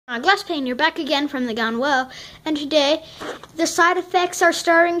Glass Pane, you're back again from the Gone Well, and today the side effects are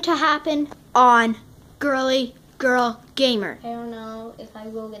starting to happen on Girly Girl Gamer. I don't know if I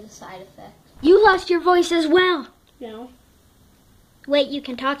will get a side effect. You lost your voice as well. No. Wait, you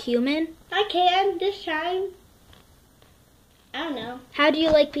can talk human? I can, this time. I don't know. How do you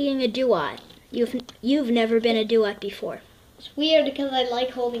like being a duot? You've never been a duot before. It's weird because I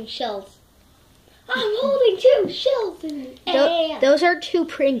like holding shells. I'm holding 2 shells in the air. Those are 2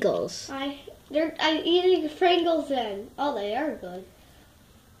 Pringles. I'm eating Pringles then. Oh, they are good.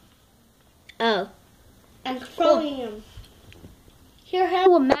 Oh. I'm throwing them. Here,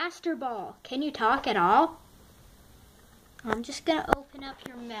 Oh, a master ball. Can you talk at all? I'm just going to open up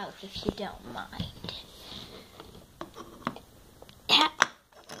your mouth if you don't mind.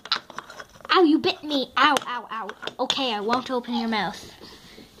 Ow, you bit me. Ow, ow, ow. Okay, I won't open your mouth.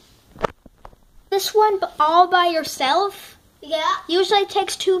 This one all by yourself? Yeah. Usually it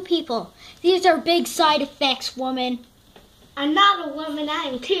takes 2 people. These are big side effects, woman. I'm not a woman,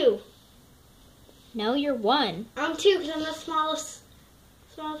 I'm 2. No, you're 1. I'm 2 because I'm the smallest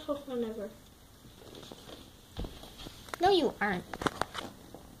Pokemon ever. No, you aren't.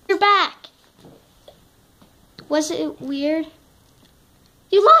 You're back. Was it weird?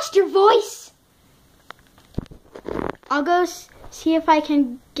 You lost your voice. I'll go see if I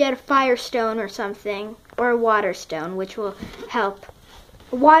can get a fire stone or something, or a water stone, which will help.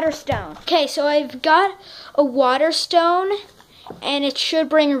 A water stone. Okay, so I've got a water stone, and it should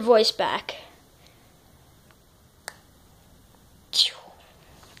bring her voice back.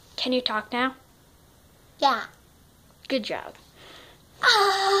 Can you talk now? Yeah. Good job.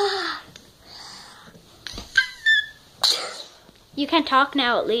 You can talk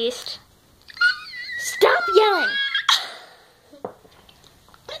now at least. Stop yelling!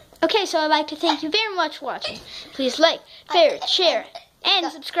 Okay, so I'd like to thank you very much for watching. Please like, favorite, share,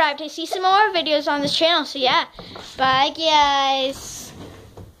 and subscribe to see some more videos on this channel. So yeah, bye guys.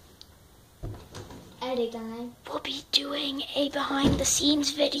 Editing time. We'll be doing a behind the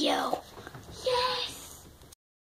scenes video.